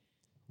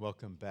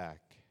Welcome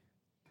back,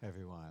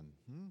 everyone.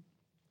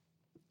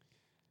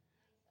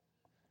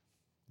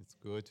 It's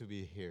good to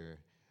be here.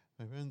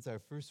 My friends, our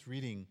first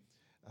reading,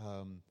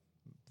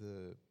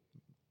 the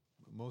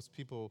most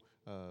people,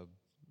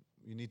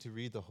 you need to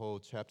read the whole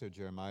chapter of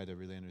Jeremiah to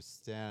really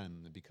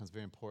understand. It becomes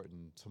very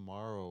important.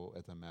 Tomorrow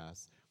at the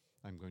Mass,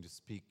 I'm going to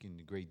speak in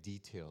great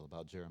detail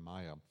about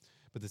Jeremiah.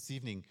 But this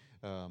evening,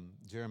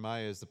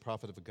 Jeremiah is the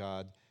prophet of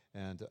God,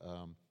 and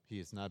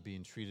he is not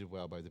being treated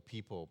well by the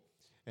people.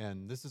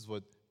 And this is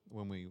what,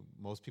 when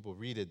most people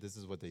read it, this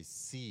is what they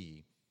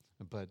see.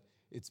 But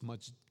it's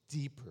much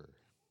deeper.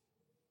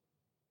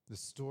 The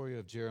story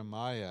of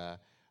Jeremiah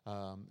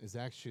is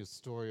actually a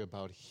story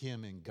about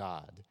him and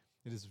God.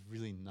 It is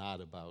really not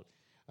about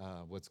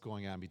what's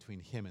going on between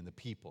him and the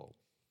people.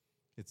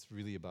 It's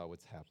really about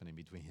what's happening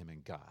between him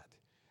and God.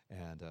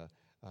 And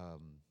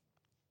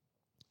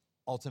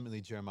ultimately,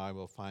 Jeremiah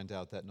will find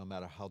out that no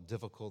matter how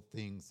difficult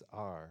things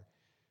are,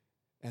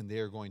 and they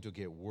are going to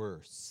get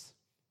worse,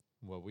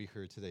 what we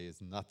heard today is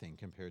nothing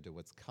compared to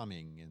what's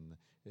coming in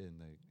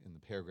the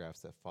paragraphs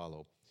that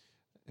follow.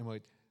 And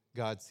what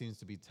God seems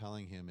to be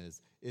telling him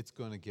is, it's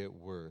going to get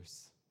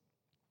worse,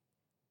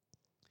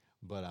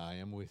 but I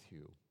am with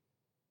you.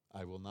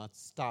 I will not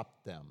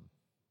stop them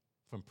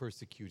from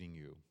persecuting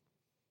you,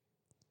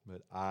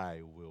 but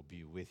I will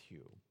be with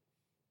you.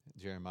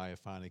 Jeremiah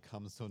finally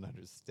comes to an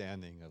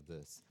understanding of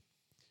this.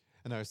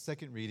 In our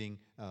second reading,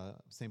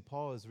 St.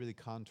 Paul is really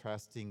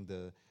contrasting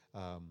the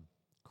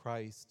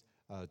Christ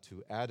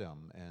to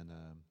Adam, and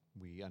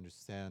we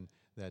understand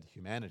that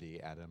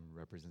humanity, Adam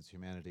represents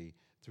humanity,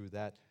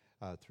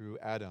 through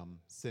Adam,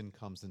 sin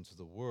comes into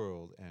the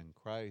world, and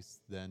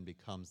Christ then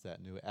becomes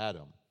that new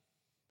Adam.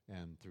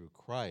 And through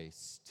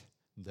Christ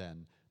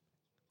then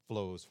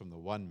flows from the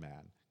one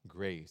man,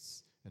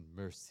 grace and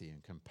mercy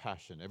and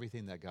compassion,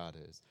 everything that God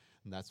is.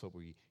 And that's what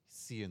we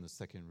see in the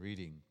second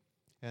reading.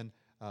 And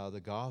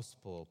the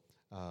gospel,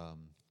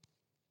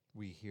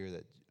 we hear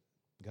that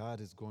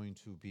God is going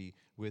to be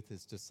with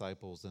his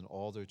disciples in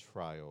all their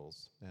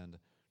trials. And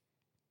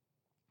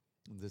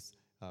this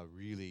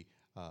really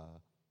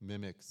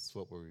mimics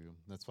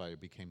that's why it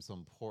became so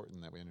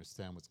important that we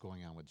understand what's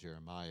going on with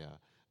Jeremiah,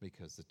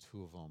 because the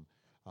two of them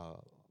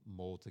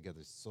mold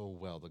together so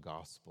well the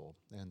gospel.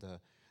 And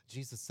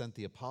Jesus sent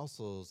the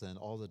apostles and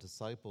all the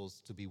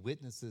disciples to be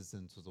witnesses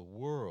into the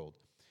world.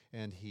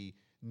 And he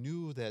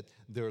knew that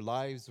their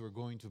lives were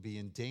going to be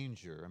in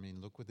danger. I mean,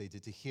 look what they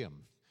did to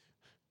him.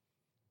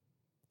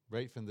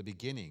 Right from the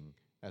beginning,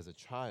 as a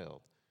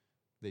child,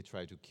 they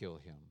tried to kill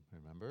him.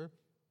 Remember?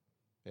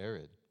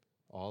 Herod,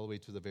 all the way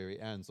to the very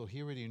end. So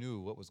he already knew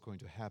what was going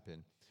to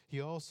happen.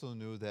 He also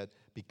knew that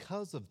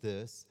because of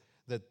this,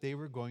 that they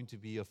were going to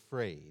be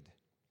afraid.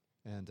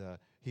 And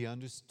he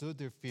understood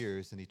their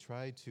fears, and he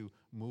tried to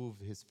move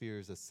his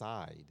fears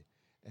aside.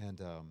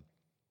 And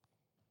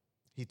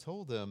he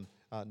told them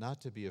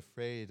not to be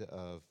afraid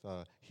of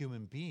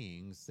human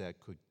beings that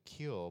could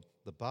kill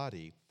the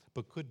body,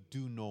 but could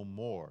do no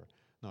more.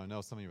 Now, I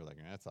know some of you are like,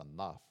 that's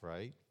enough,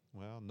 right?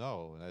 Well,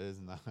 no, that is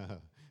not.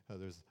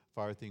 There's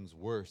far things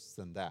worse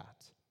than that.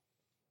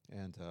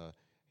 And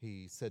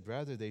he said,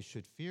 rather, they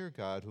should fear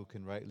God who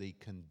can rightly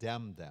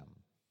condemn them,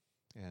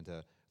 and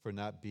for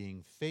not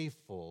being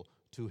faithful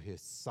to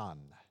his Son.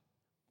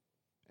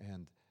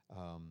 And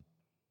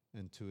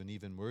to an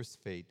even worse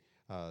fate,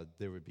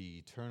 there would be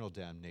eternal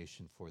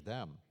damnation for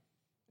them.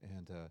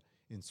 And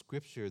in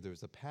Scripture,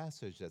 there's a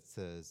passage that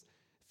says,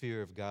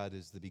 fear of God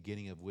is the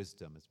beginning of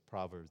wisdom. It's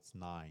Proverbs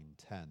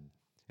 9:10.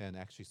 And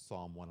actually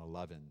Psalm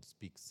 111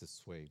 speaks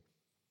this way.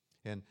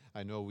 And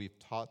I know we've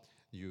taught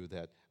you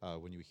that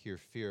when you hear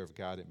fear of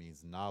God, it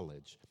means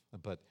knowledge.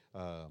 But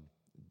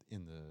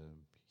in the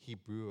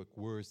Hebrew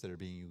words that are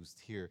being used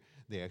here,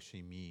 they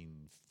actually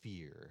mean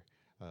fear.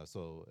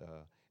 So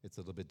it's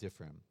a little bit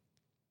different.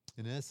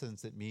 In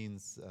essence, it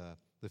means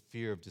the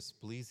fear of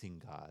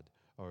displeasing God,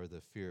 or the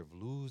fear of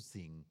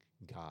losing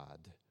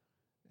God.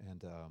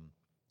 And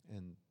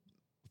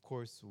of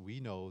course, we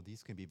know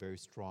these can be very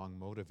strong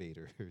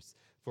motivators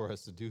for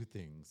us to do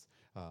things.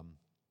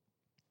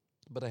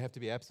 But I have to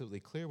be absolutely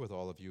clear with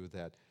all of you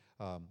that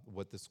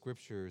what the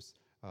Scriptures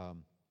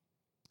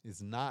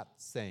is not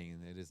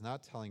saying, it is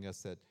not telling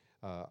us that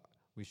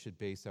we should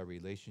base our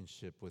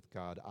relationship with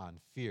God on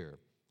fear.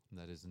 And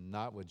that is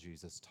not what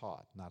Jesus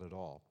taught, not at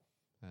all.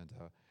 And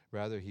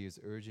rather, he is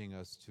urging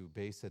us to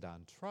base it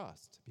on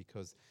trust,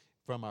 because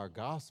from our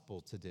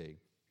gospel today,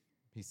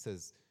 he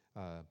says,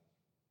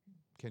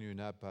 can you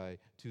not buy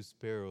 2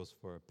 sparrows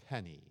for a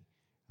penny?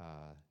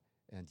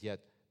 And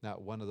yet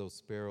not one of those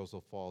sparrows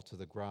will fall to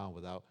the ground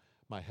without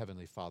my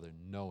heavenly Father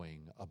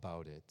knowing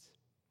about it.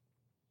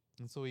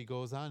 And so he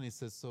goes on, he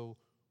says, so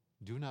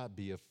do not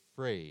be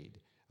afraid.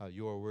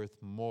 You are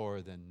worth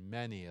more than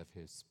many of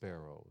his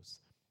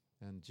sparrows.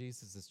 And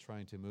Jesus is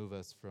trying to move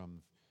us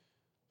from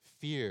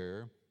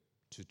fear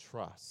to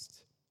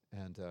trust.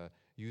 And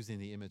using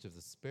the image of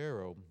the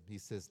sparrow, he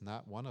says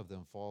not one of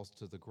them falls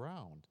to the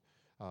ground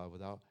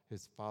without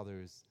his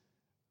Father's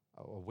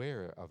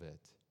aware of it.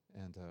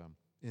 And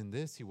in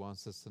this, he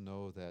wants us to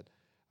know that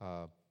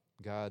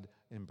God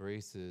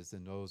embraces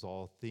and knows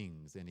all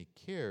things, and he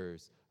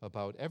cares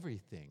about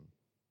everything.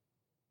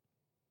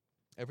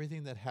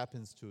 Everything that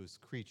happens to his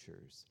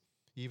creatures,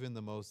 even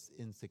the most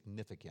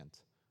insignificant,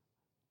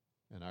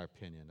 in our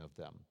opinion, of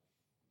them,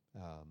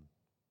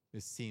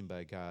 is seen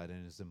by God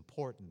and is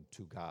important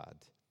to God.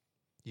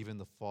 Even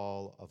the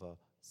fall of a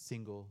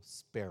single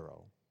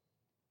sparrow.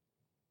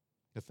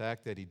 The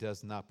fact that he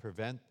does not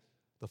prevent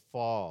the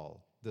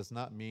fall does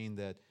not mean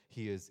that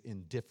he is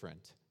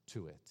indifferent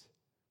to it.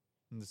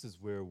 And this is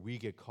where we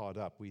get caught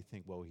up. We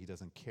think, well, he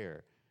doesn't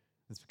care.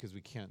 It's because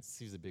we can't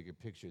see the bigger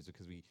picture. It's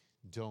because we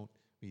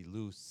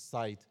lose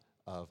sight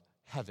of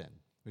heaven.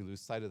 We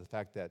lose sight of the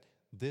fact that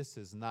this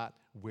is not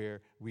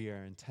where we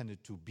are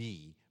intended to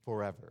be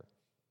forever.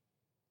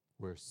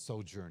 We're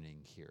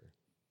sojourning here.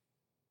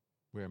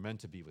 We are meant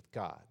to be with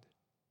God.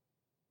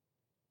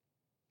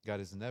 God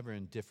is never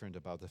indifferent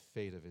about the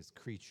fate of his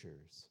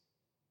creatures.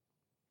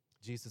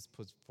 Jesus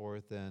puts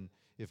forth then,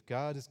 if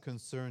God is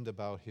concerned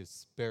about his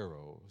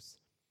sparrows,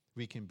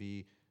 we can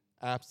be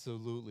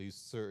absolutely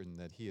certain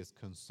that he is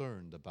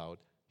concerned about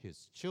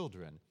his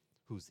children,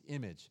 whose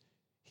image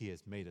he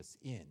has made us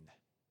in.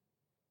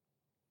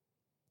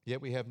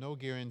 Yet we have no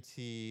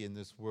guarantee in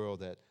this world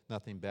that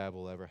nothing bad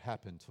will ever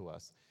happen to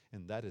us.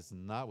 And that is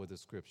not what the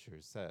scripture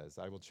says.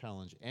 I will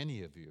challenge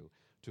any of you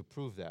to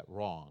prove that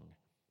wrong.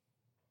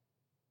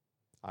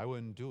 I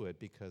wouldn't do it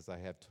because I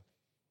have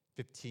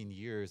 15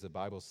 years of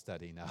Bible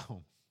study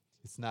now.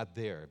 It's not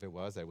there. If it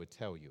was, I would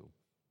tell you,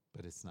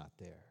 but it's not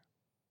there.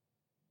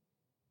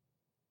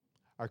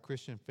 Our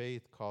Christian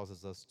faith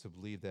causes us to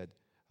believe that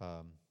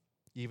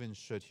even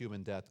should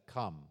human death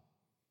come,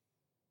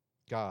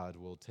 God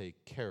will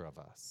take care of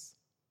us.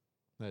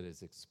 That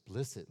is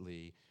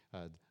explicitly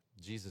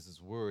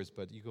Jesus' words,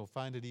 but you can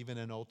find it even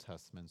in Old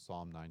Testament,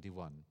 Psalm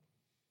 91.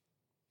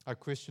 Our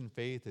Christian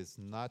faith is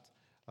not,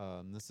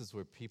 this is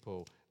where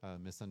people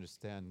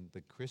misunderstand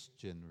the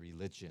Christian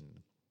religion.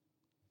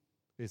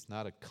 It's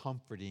not a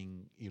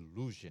comforting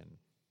illusion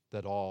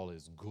that all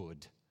is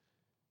good,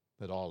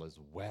 that all is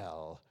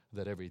well,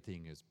 that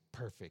everything is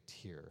perfect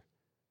here.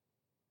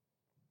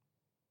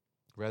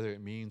 Rather,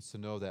 it means to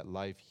know that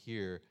life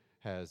here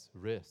has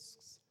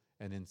risks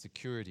and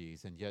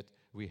insecurities, and yet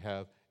we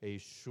have a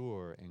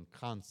sure and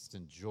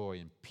constant joy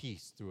and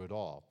peace through it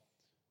all,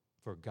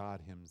 for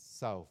God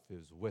himself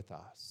is with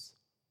us.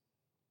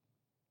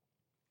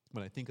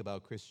 When I think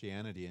about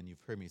Christianity, and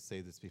you've heard me say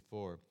this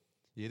before,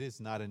 it is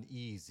not an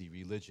easy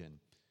religion,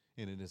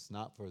 and it is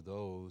not for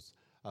those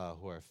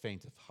who are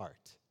faint of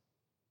heart.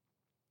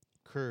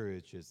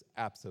 Courage is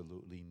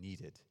absolutely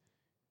needed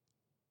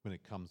when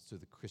it comes to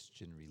the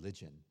Christian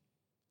religion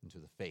and to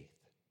the faith.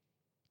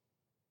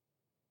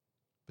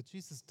 But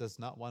Jesus does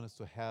not want us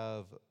to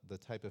have the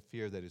type of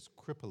fear that is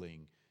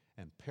crippling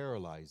and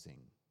paralyzing.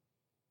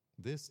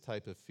 This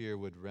type of fear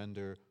would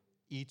render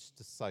each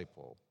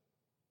disciple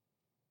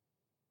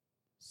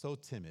so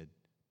timid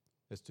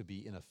as to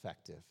be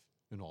ineffective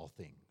in all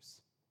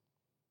things.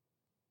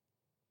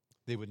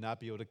 They would not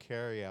be able to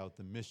carry out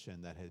the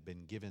mission that had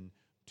been given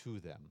to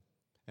them.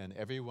 And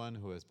everyone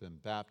who has been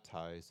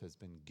baptized has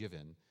been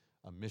given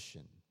a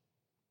mission.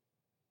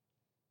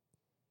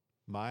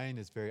 Mine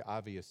is very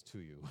obvious to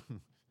you,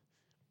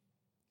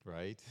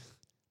 right?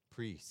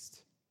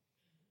 Priest.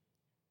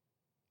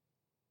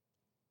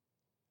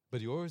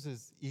 But yours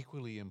is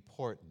equally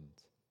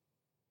important.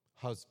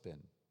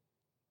 Husband,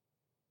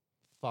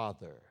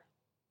 father,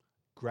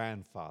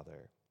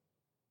 grandfather.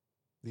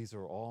 These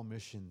are all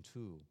mission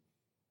too,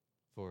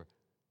 for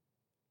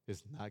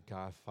is not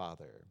God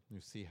Father. You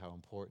see how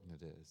important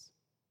it is.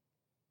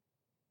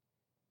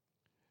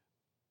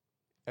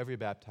 Every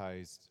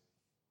baptized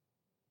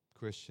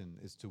Christian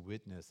is to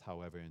witness,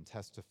 however, and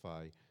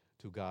testify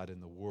to God in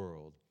the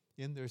world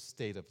in their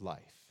state of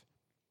life.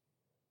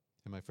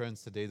 And my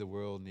friends, today the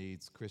world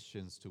needs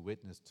Christians to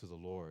witness to the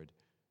Lord.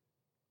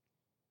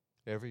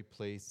 Every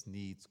place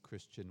needs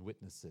Christian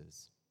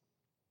witnesses.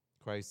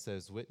 Christ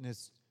says,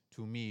 "Witness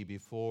to me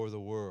before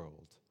the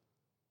world."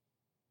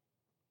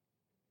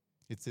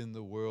 It's in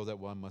the world that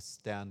one must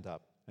stand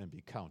up and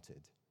be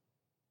counted.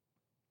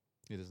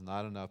 It is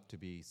not enough to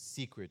be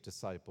secret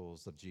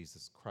disciples of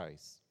Jesus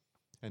Christ.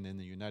 And in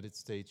the United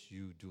States,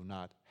 you do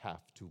not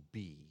have to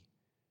be.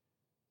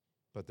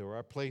 But there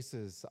are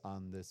places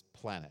on this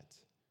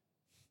planet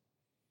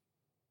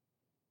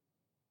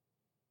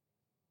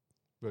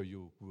where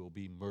you will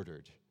be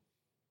murdered.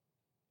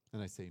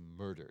 And I say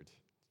murdered,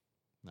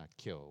 not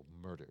killed,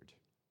 murdered,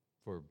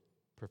 for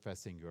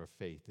professing your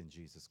faith in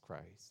Jesus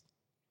Christ.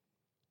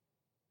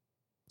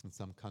 In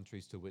some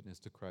countries, to witness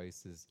to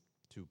Christ is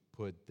to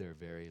put their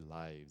very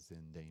lives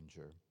in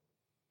danger.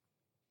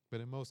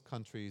 But in most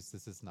countries,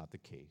 this is not the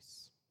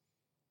case.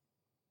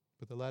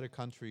 But the latter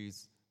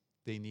countries,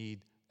 they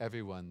need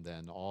everyone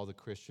then, all the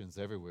Christians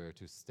everywhere,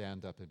 to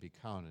stand up and be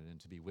counted and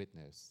to be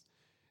witnessed,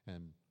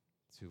 and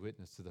to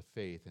witness to the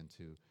faith and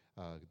to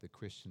the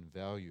Christian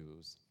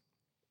values,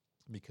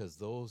 because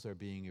those are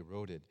being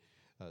eroded.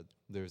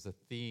 There's a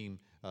theme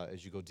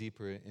as you go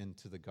deeper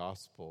into the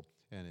gospel,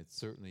 and it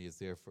certainly is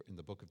there in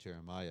the book of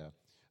Jeremiah.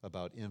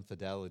 about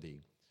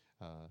infidelity.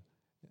 Uh,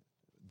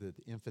 the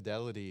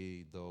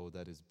infidelity, though,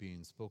 that is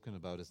being spoken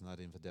about is not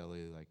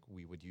infidelity like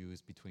we would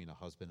use between a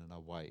husband and a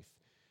wife.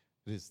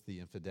 It is the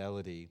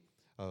infidelity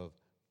of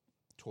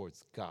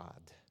towards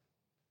God,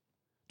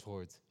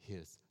 towards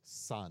his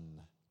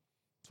son,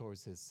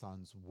 towards his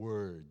son's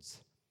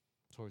words,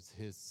 towards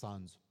his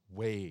son's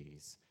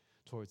ways,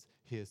 towards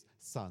his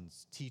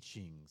son's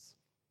teachings.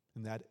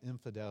 And that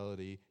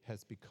infidelity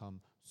has become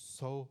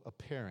so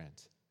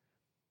apparent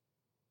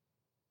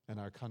in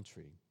our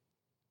country.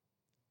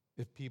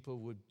 If people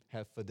would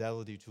have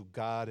fidelity to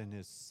God and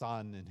his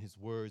son and his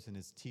words and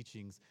his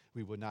teachings,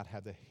 we would not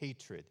have the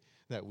hatred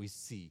that we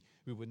see.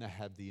 We would not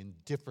have the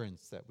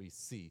indifference that we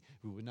see.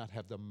 We would not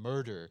have the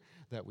murder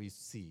that we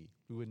see.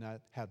 We would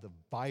not have the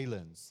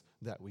violence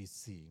that we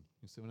see.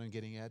 You see what I'm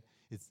getting at?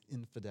 It's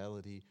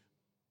infidelity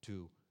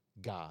to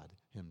God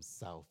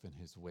himself and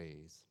his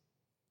ways.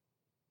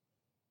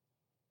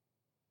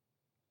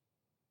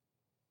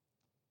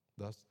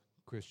 Thus,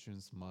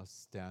 Christians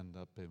must stand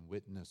up and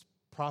witness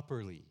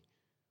properly,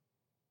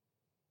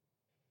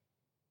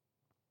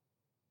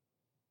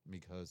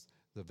 because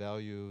the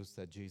values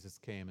that Jesus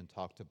came and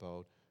talked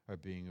about are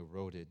being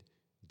eroded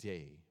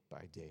day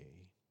by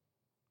day.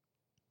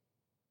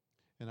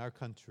 In our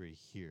country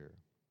here,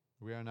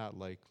 we are not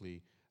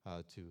likely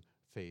to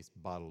face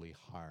bodily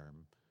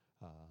harm.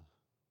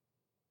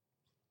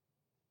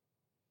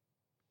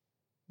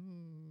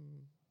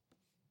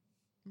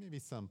 Maybe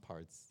some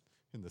parts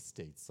in the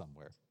States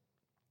somewhere.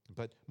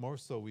 But more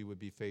so, we would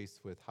be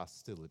faced with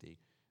hostility,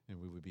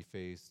 and we would be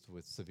faced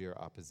with severe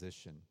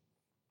opposition.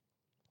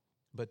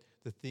 But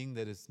the thing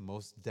that is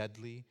most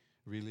deadly,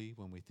 really,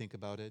 when we think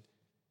about it,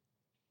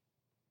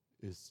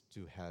 is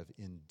to have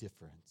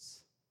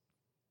indifference.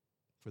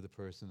 For the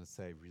person to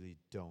say, really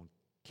don't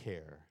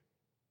care.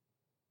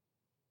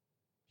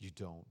 You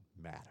don't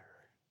matter.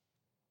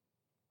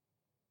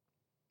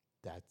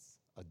 That's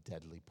a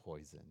deadly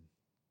poison.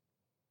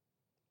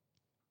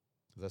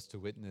 Thus, to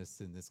witness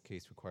in this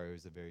case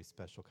requires a very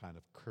special kind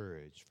of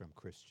courage from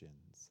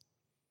Christians.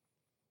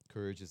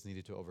 Courage is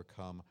needed to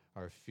overcome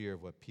our fear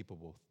of what people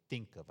will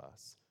think of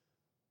us,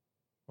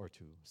 or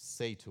to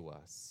say to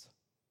us,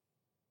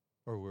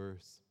 or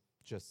worse,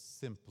 just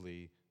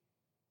simply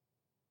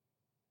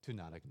to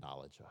not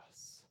acknowledge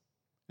us,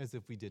 as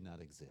if we did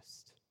not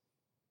exist.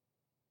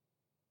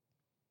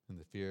 And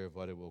the fear of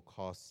what it will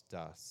cost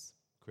us,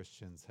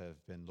 Christians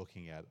have been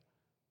looking at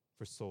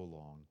for so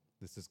long.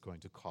 This is going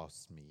to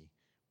cost me.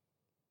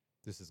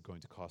 This is going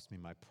to cost me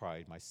my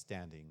pride, my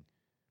standing.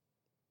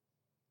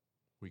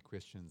 We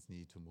Christians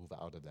need to move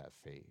out of that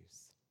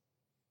phase.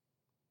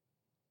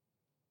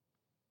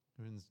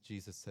 When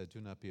Jesus said, do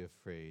not be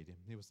afraid,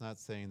 he was not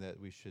saying that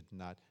we should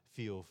not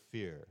feel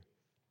fear.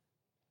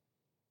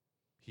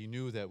 He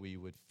knew that we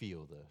would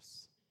feel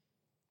this.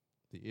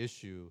 The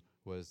issue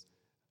was,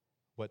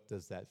 what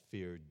does that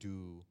fear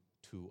do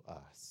to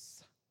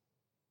us?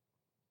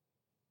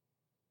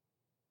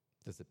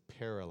 Does it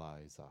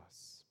paralyze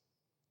us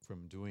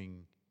from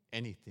doing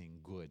anything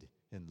good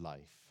in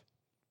life,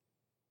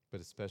 but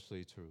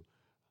especially to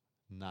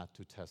not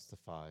to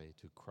testify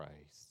to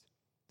Christ,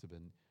 to be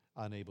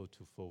unable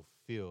to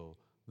fulfill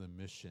the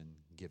mission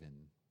given?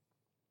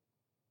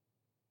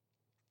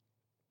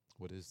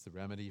 What is the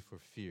remedy for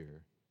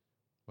fear?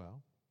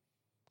 Well,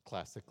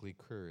 classically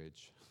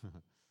courage,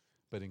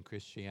 but in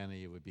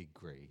Christianity it would be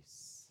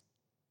grace.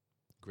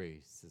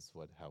 Grace is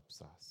what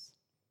helps us.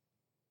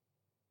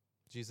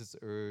 Jesus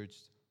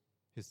urged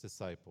his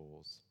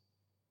disciples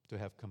to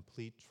have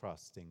complete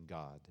trust in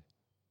God,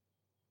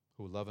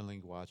 who lovingly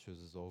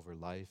watches over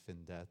life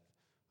and death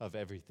of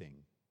everything,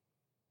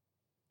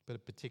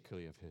 but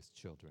particularly of his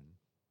children.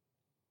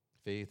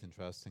 Faith and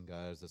trust in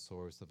God is a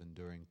source of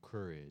enduring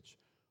courage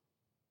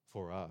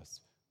for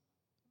us,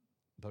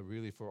 but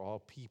really for all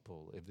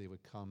people, if they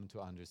would come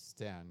to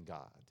understand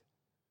God.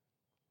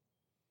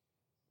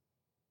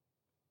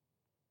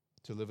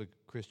 To live a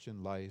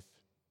Christian life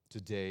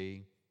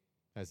today,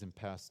 as in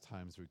past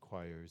times,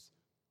 requires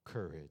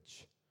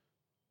courage.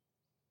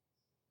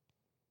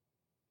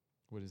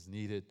 What is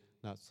needed,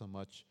 not so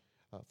much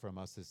from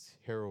us is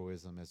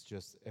heroism, as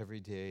just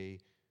everyday,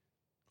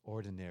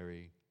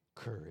 ordinary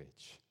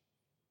courage.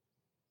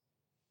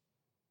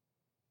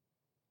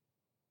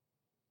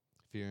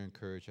 Fear and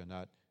courage are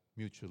not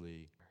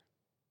mutually.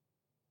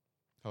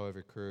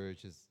 However,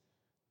 courage is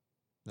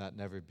not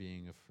never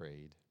being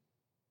afraid.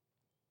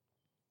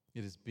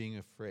 It is being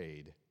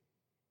afraid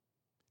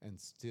and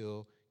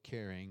still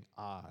carrying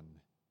on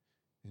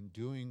and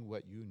doing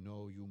what you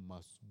know you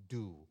must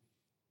do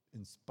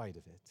in spite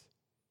of it.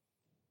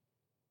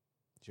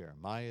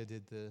 Jeremiah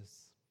did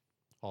this.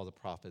 All the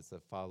prophets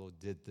that followed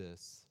did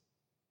this.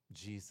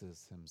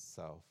 Jesus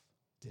himself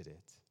did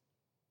it.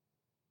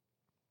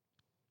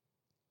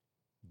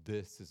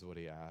 This is what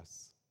he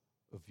asks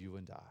of you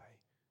and I,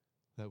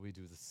 that we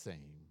do the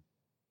same.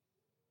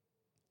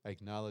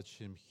 Acknowledge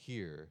him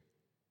here,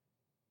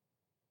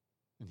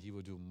 and he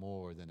will do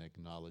more than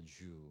acknowledge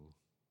you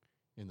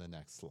in the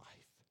next life.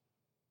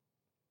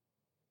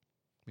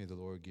 May the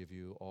Lord give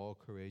you all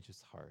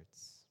courageous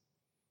hearts,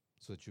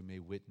 so that you may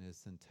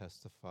witness and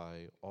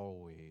testify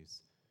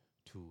always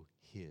to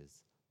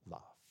his love.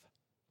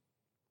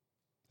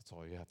 That's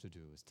all you have to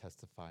do, is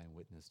testify and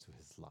witness to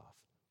his love.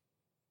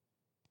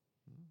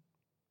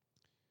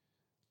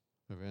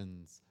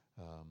 Friends,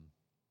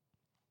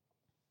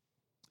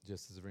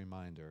 just as a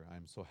reminder,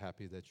 I'm so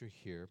happy that you're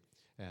here,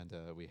 and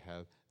we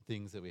have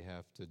things that we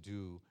have to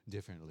do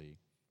differently.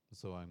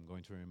 So I'm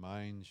going to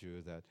remind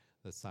you that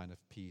the sign of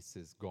peace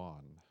is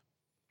gone.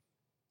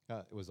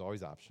 It was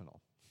always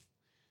optional,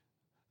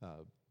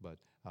 but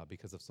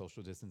because of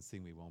social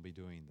distancing, we won't be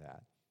doing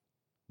that.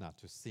 Not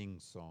to sing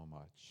so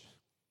much.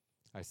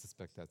 I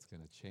suspect that's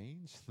going to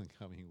change in the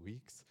coming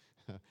weeks.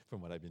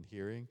 From what I've been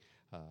hearing,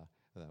 that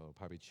will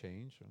probably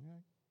change.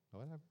 Okay,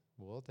 whatever.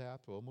 We'll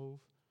adapt. We'll move.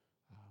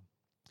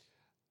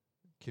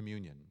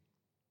 Communion.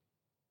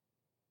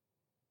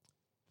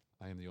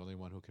 I am the only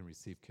one who can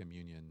receive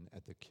communion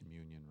at the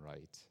communion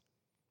rite.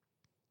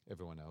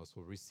 Everyone else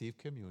will receive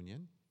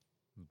communion,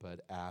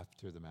 but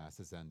after the Mass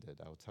is ended.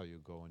 I will tell you,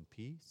 go in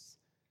peace.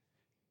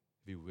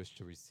 If you wish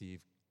to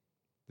receive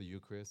the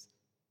Eucharist,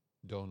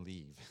 don't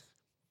leave.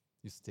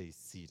 You stay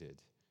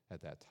seated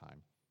at that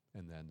time,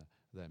 and then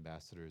the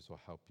ambassadors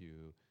will help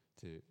you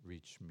to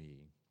reach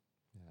me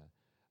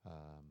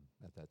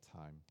at that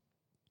time.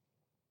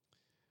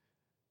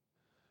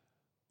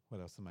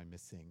 What else am I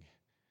missing?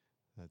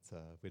 That's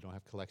we don't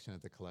have collection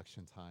at the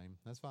collection time.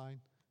 That's fine.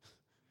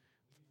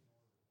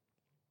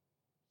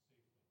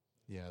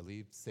 Yeah,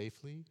 leave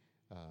safely.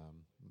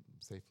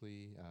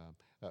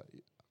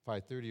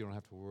 5:30, you don't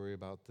have to worry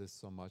about this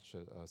so much,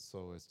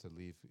 so as to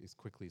leave as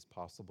quickly as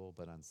possible.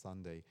 But on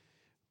Sunday,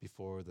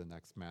 before the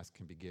next Mass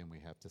can begin, we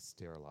have to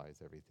sterilize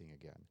everything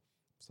again.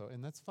 So,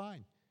 and that's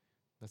fine.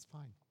 That's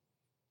fine.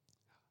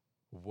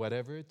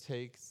 Whatever it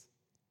takes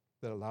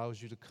that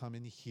allows you to come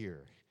in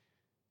here,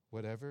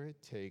 whatever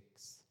it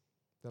takes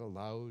that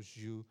allows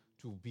you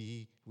to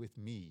be with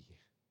me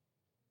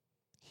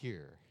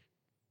here,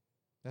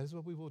 that is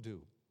what we will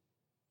do.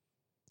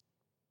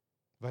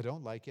 If I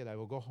don't like it, I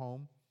will go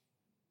home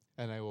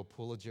and I will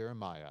pull a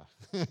Jeremiah.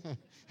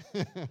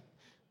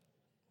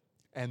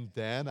 And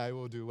then I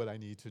will do what I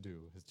need to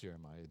do, as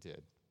Jeremiah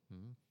did.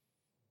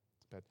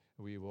 But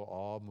we will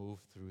all move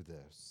through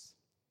this.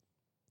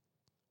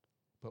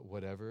 But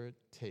whatever it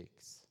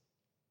takes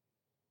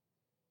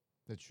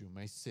that you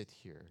may sit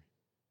here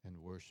and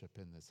worship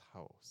in this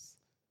house,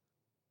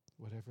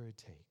 whatever it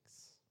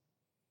takes.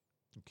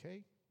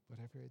 Okay?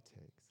 Whatever it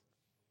takes.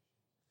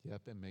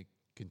 Yep, and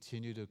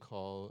continue to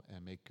call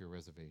and make your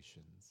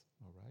reservations.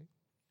 All right?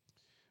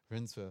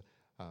 Friends,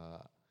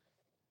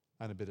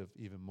 on a bit of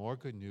even more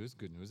good news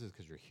is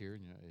because you're here,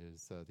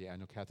 is the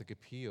annual Catholic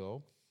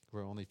Appeal.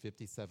 We're only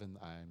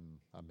I'm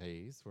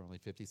amazed, we're only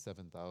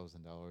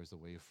 $57,000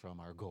 away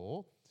from our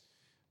goal.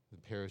 The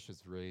parish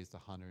has raised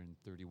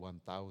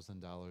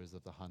 $131,000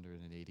 of the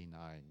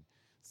 189.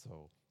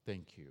 So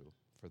thank you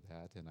for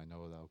that, and I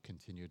know they'll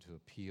continue to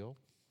appeal.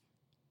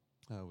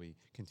 We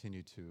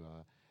continue to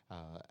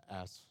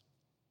ask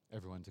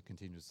everyone to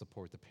continue to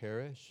support the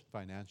parish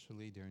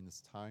financially during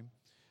this time.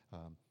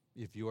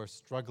 If you are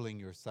struggling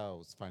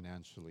yourselves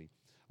financially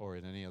or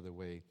in any other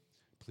way,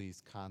 please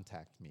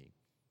contact me,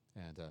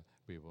 and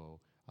we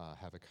will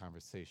have a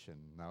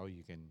conversation. Now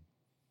you can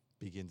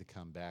begin to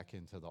come back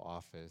into the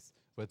office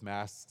with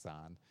masks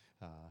on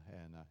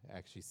and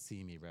actually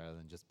see me rather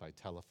than just by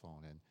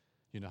telephone. And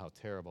you know how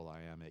terrible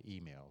I am at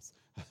emails.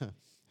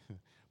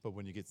 But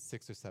when you get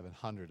 600 or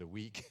 700 a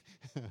week,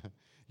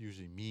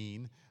 usually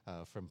mean,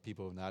 from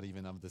people not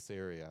even of this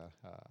area,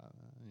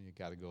 you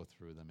got to go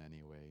through them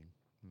anyway.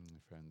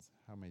 Friends,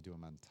 how am I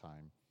doing on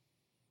time?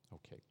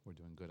 Okay, we're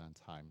doing good on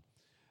time.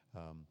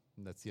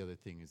 And that's the other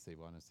thing, is they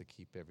want us to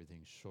keep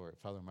everything short.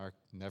 Father Mark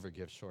never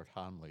gives short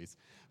homilies,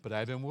 but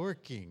I've been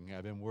working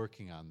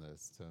on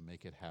this to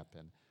make it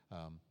happen,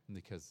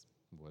 because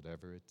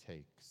whatever it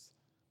takes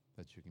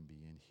that you can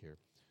be in here.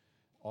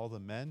 All the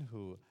men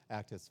who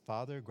act as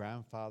father,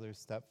 grandfather,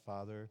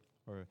 stepfather,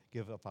 or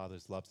give a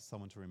father's love to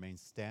someone to remain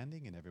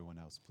standing, and everyone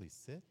else, please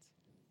sit.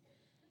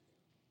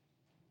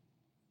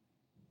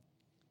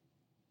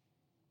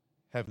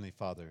 Heavenly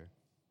Father,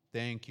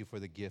 thank you for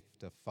the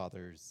gift of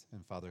fathers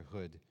and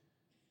fatherhood.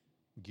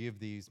 Give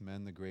these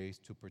men the grace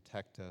to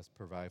protect us,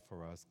 provide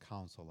for us,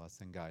 counsel us,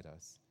 and guide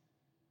us.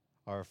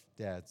 Our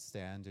dads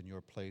stand in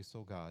your place,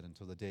 O God,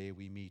 until the day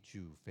we meet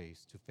you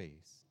face to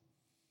face.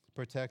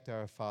 Protect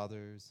our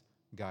fathers,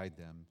 guide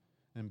them,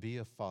 and be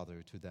a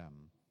father to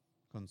them.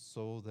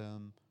 Console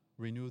them,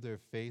 renew their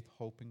faith,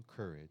 hope, and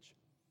courage.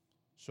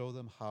 Show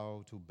them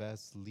how to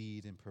best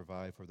lead and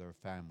provide for their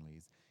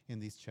families in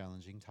these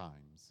challenging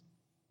times.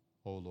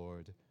 O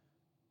Lord,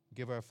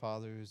 give our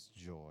fathers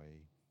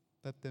joy.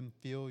 Let them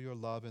feel your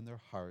love in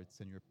their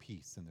hearts and your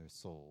peace in their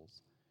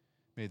souls.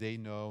 May they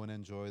know and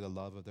enjoy the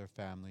love of their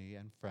family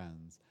and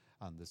friends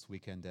on this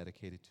weekend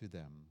dedicated to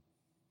them.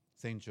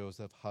 Saint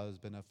Joseph,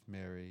 husband of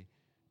Mary,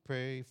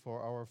 pray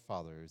for our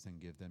fathers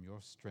and give them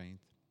your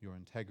strength, your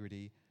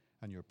integrity,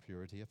 and your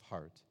purity of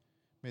heart.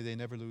 May they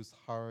never lose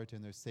heart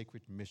in their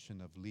sacred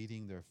mission of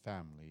leading their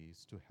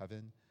families to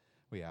heaven.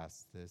 We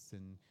ask this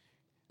in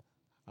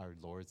our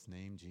Lord's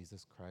name,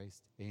 Jesus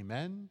Christ.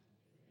 Amen.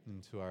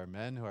 And to our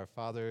men who are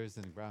fathers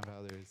and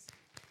grandfathers,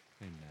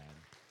 amen.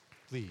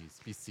 Please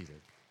be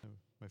seated.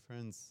 My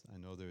friends, I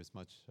know there is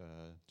much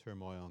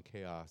turmoil and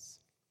chaos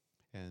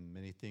and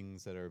many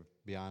things that are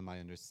beyond my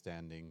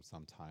understanding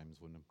sometimes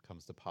when it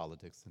comes to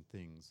politics and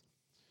things.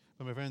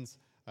 But my friends,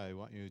 I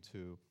want you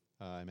to,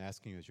 I'm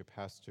asking you as your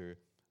pastor,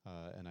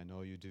 and I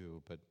know you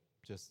do, but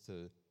just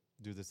to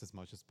do this as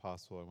much as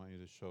possible, I want you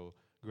to show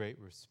great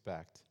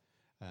respect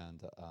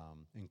and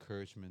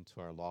encouragement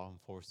to our law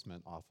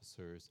enforcement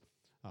officers,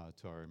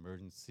 to our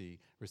emergency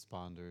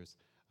responders.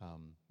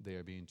 They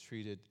are being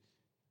treated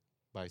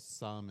by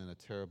some in a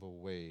terrible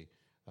way.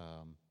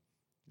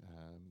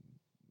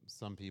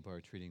 Some people are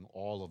treating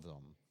all of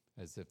them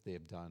as if they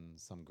have done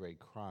some great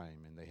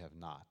crime, and they have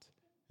not.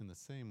 In the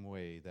same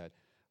way that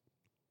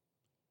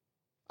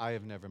I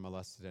have never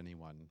molested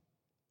anyone.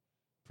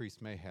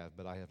 Priests may have,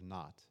 but I have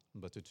not.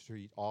 But to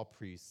treat all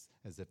priests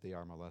as if they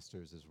are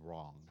molesters is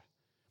wrong.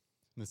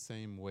 In the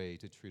same way,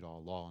 to treat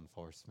all law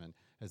enforcement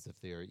as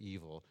if they are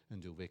evil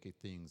and do wicked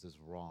things is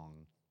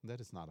wrong. That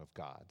is not of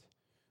God.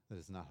 That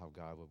is not how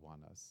God would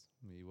want us.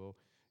 We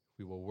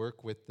will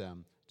work with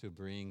them to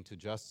bring to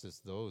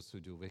justice those who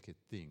do wicked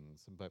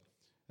things. But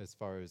as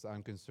far as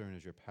I'm concerned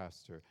as your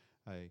pastor,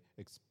 I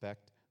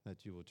expect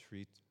that you will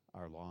treat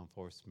our law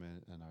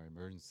enforcement and our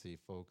emergency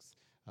folks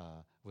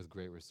with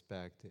great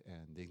respect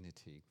and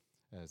dignity,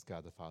 as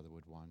God the Father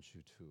would want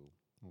you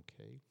to.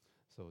 Okay?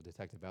 So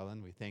Detective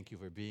Ellen, we thank you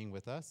for being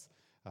with us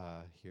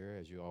here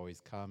as you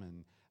always come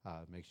and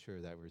make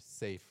sure that we're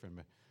safe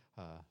from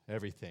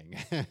everything.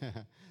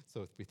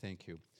 So we thank you.